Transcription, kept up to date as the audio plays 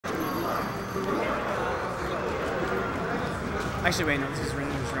Actually, wait, no, this is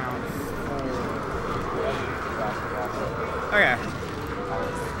Rangers round 4. Okay.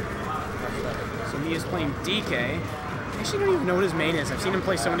 So he is playing DK. I actually don't even know what his main is. I've seen him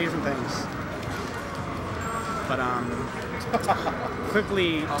play so many different things. But,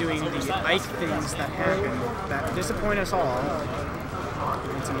 quickly doing the Ike things that happen that disappoint us all.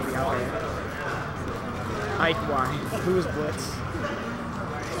 And somebody out there. Ike, why? Who is Blitz?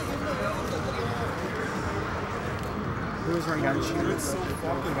 Who is Rongunshu? It's so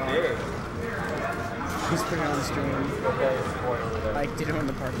fucking big. He's putting on the stream. Ike did it in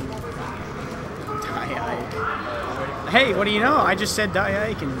the parking lot. Die Ike. Hey, what do you know? I just said die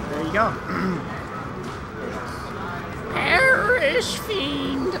Ike, and there you go. Perish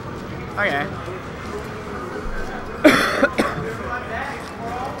fiend. Okay.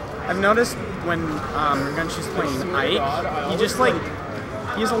 I've noticed when Rongunshu's playing Ike, he just like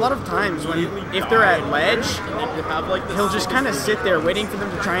he has a lot of times when if they're at ledge, he'll just kind of sit there waiting for them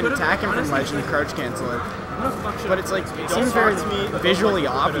to try and attack him from ledge and crouch cancel it. But it's like it seems very visually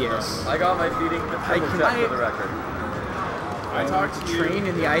obvious. I got my feeding for the record. I talked to train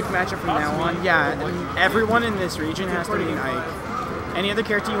in the Ike matchup from now on. Yeah, and everyone in this region has to be an Ike. Any other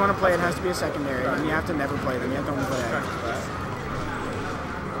character you want to play, it has to be a secondary, and you have to never play them. You have to only play Ike.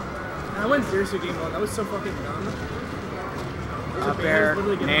 I went seriously game 1. That was so fucking dumb. Up there,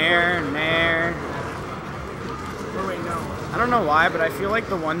 nair. Oh wait, no. I don't know why, but I feel like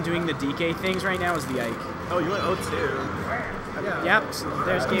the one doing the DK things right now is the Ike. Oh, you went 0-2. Yeah. Yep, so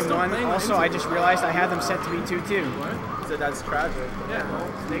there's game 1. Also, I just realized I had them set to be 2-2. What? So that's tragic. Yeah.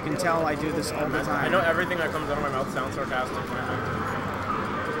 They can tell I do this all the time. I know everything that comes out of my mouth sounds sarcastic.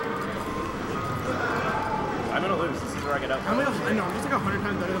 I'm gonna lose. This is where I get up. I know, I'm just like 100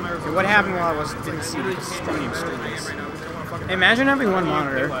 times better than my results. What happened while I didn't see the stream streams? Imagine having one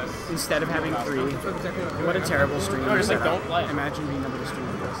monitor instead of having 3. What a terrible stream. No, just like don't play. Imagine being able to stream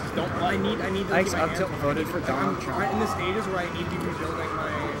this. Don't play. I need to Ike's get my up tilt hands- voted for Donald Trump. I'm in the stages where I need to be rebuilding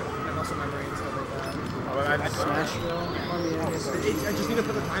my muscle memory and stuff like that. Smashville. I just need to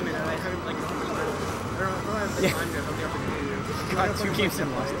put the time in, and I haven't like. I don't know if the time yet. Something I have to do. Got 2 games and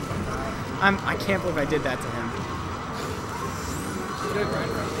lost. I can't believe I did that to him.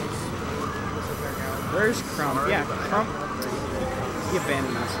 Where's Crump? Yeah, Crump. He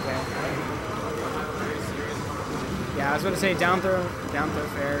abandoned us, okay? Yeah, I was about to say down throw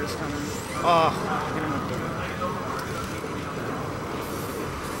fair is coming. Oh, hit him up there.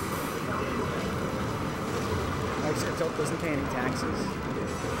 Ike's tilt doesn't pay any taxes.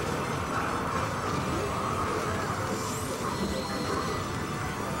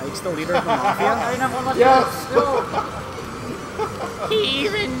 Ike's the leader of the mafia? Yes!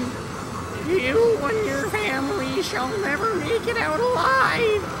 Even you and your family shall never make it out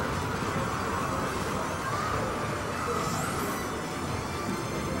alive.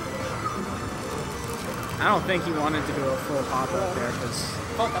 I don't think he wanted to do a full pop up there because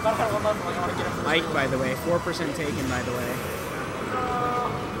Ike, by the way, 4% taken, by the way.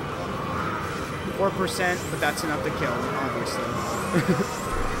 4%, but that's enough to kill, obviously.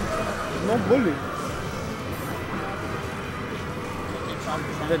 No bully.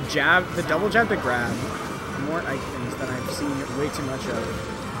 The jab, the double jab to grab, more Ike things that I've seen way too much of.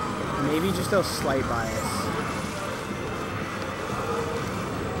 Maybe just a slight bias.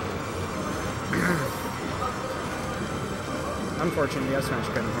 Unfortunately, that smash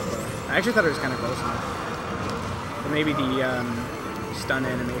couldn't hit though. I actually thought it was kind of close enough. But maybe the stun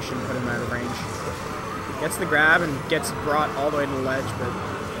animation put him out of range. Gets the grab and gets brought all the way to the ledge, but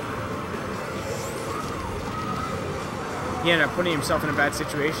he ended up putting himself in a bad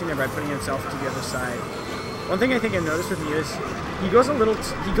situation there by putting himself to the other side. One thing I think I've noticed with me is he goes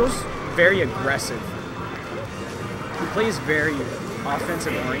very aggressive. He plays very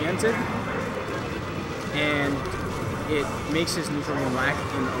offensive oriented, and it makes his neutral game lack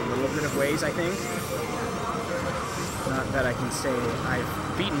in a little bit of ways, I think. Not that I can say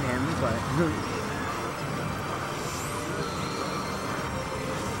I've beaten him, but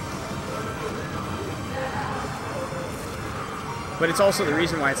but it's also the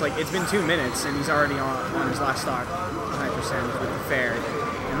reason why it's like it's been 2 minutes and he's already on his last stock 9% with the fair.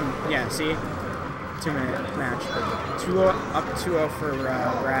 And yeah, see, 2-minute match. 2-0 up 2-0 for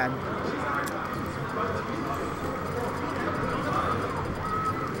Brad.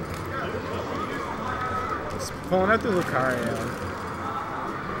 It's pulling out the Lucario.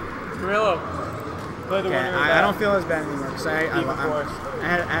 Grillo. Play the winner. I don't feel as bad anymore because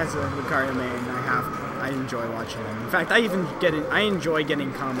as a Lucario main, I enjoy watching him. In fact, I enjoy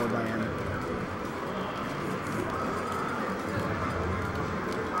getting comboed by him.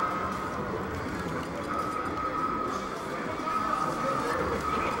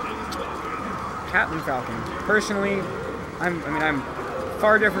 Captain Falcon. Personally, I'm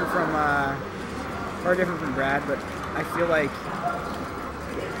far different from Brad, but I feel like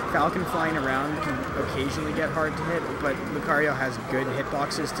Falcon flying around can occasionally get hard to hit, but Lucario has good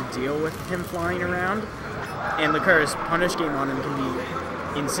hitboxes to deal with him flying around, and Lucario's punish game on him can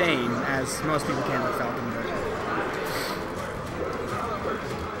be insane, as most people can with Falcon.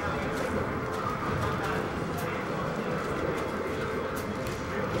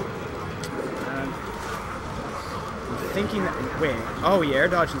 Thinking that, wait, oh, he air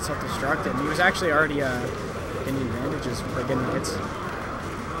dodged and self-destructed. He was actually already getting advantages by getting hits.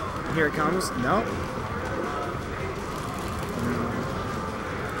 Here it comes. No.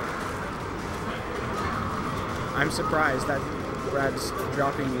 I'm surprised that Brad's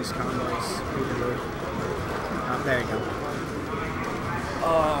dropping his combos repeatedly. Oh, there you go.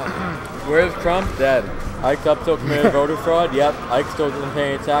 Where's Trump? Dead. Ike's up till committed voter fraud? Yep. Ike still isn't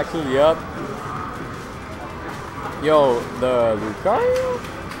paying taxes? Yep. Yo, the Lucario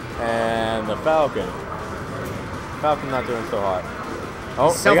and the Falcon. Falcon's not doing so hot.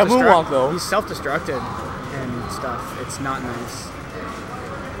 Oh, they got moonwalk though. He's self-destructed and stuff. It's not nice.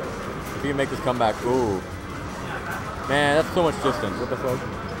 If you can make this comeback, ooh. Man, that's so much distance. What the fuck?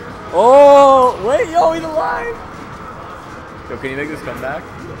 Oh, wait, yo, he's alive. Yo, can you make this comeback?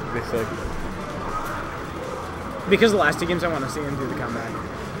 Be sick. Because the last two games, I want to see him do the comeback.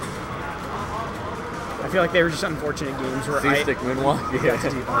 I feel like they were just unfortunate games where C-stick moonwalk. Yeah.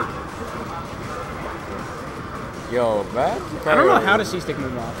 Yo, man. I don't know how to C-stick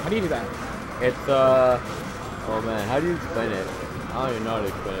moonwalk. How do you do that? It's oh man, how do you explain it? I don't even know how to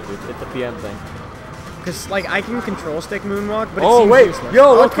explain it, dude. It's a PM thing. Because like I can control stick moonwalk, but oh it seems wait, useless.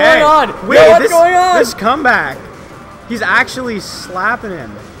 yo, what's going on? Wait, yo, what's going on? This comeback. He's actually slapping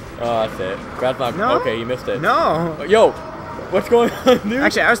him. Oh, that's it. Brad's not. No? Okay, you missed it. No. Yo, what's going on, dude?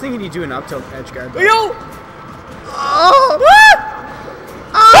 Actually, I was thinking he'd do an up tilt edge guard. But... Yo! Oh! What?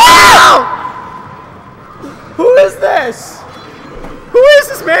 Oh! Who is this? Who is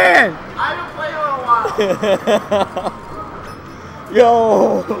this man? I haven't played in a while.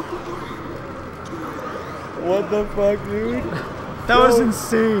 Yo! What the fuck, dude? That was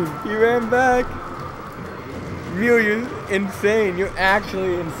insane. You ran back. Mew, you're insane. You're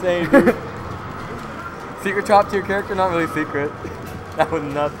actually insane, dude. Secret top tier character? Not really secret. That was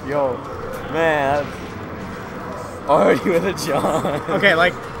nuts. Yo, man, that's already with a John. Okay,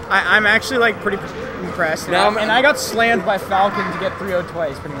 like, I'm actually, like, pretty impressed. And, and I got slammed by Falcon to get 3-0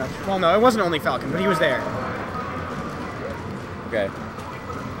 twice, pretty much. Well, no, it wasn't only Falcon, but he was there. Okay.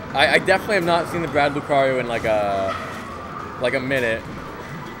 I definitely have not seen the Brad Lucario in, like a minute.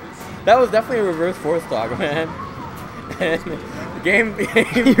 That was definitely a reverse 4-stock, man. And game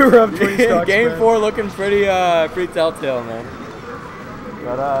you were up 20 stocks, game man. 4 looking pretty telltale, man.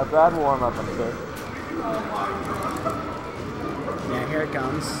 But Brad will warm up on the Yeah, here it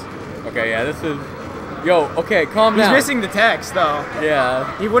comes. Okay, yeah, this is. Yo, okay, calm down. He's missing the text, though.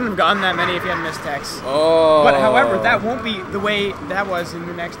 Yeah. He wouldn't have gotten that many if he hadn't missed text. Oh. But however, that won't be the way that was in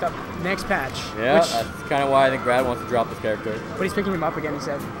the next patch. Yeah, that's kind of why I think Brad wants to drop this character. But he's picking him up again, he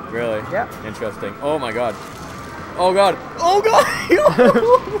said. Really? Yeah. Interesting. Oh my god. Oh god. Oh god.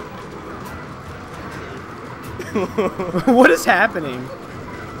 What is happening?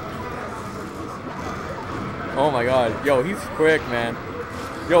 Oh my god. Yo, he's quick, man.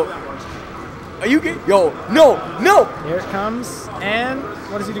 Yo. Are you getting? Yo, no, no! Here it comes, and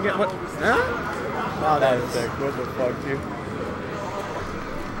what does he do? What? Huh? Wow, that is sick. What the fuck, dude?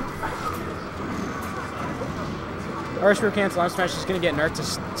 Urshifu cancel. I'm Smash is gonna get nerfed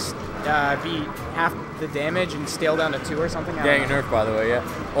to be half the damage and stale down to 2 or something. Getting nerfed, by the way, yeah.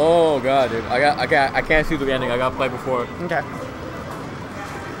 Oh god, dude. I can't see the ending. I gotta play before. Okay.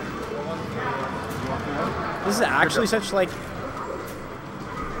 This is actually such like.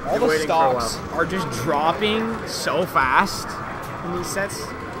 All the stocks are just dropping so fast in these sets.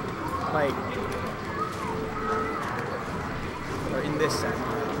 Like, or in this set.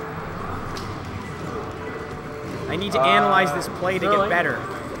 I need to analyze this play to get better.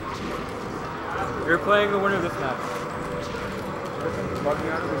 You're playing the winner of this match.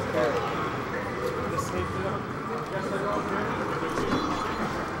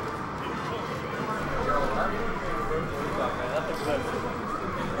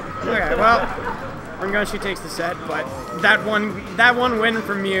 Okay, well, Rongunshu takes the set, but that one win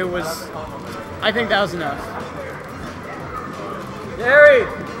from you was, I think that was enough. Harry,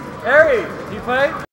 do you play?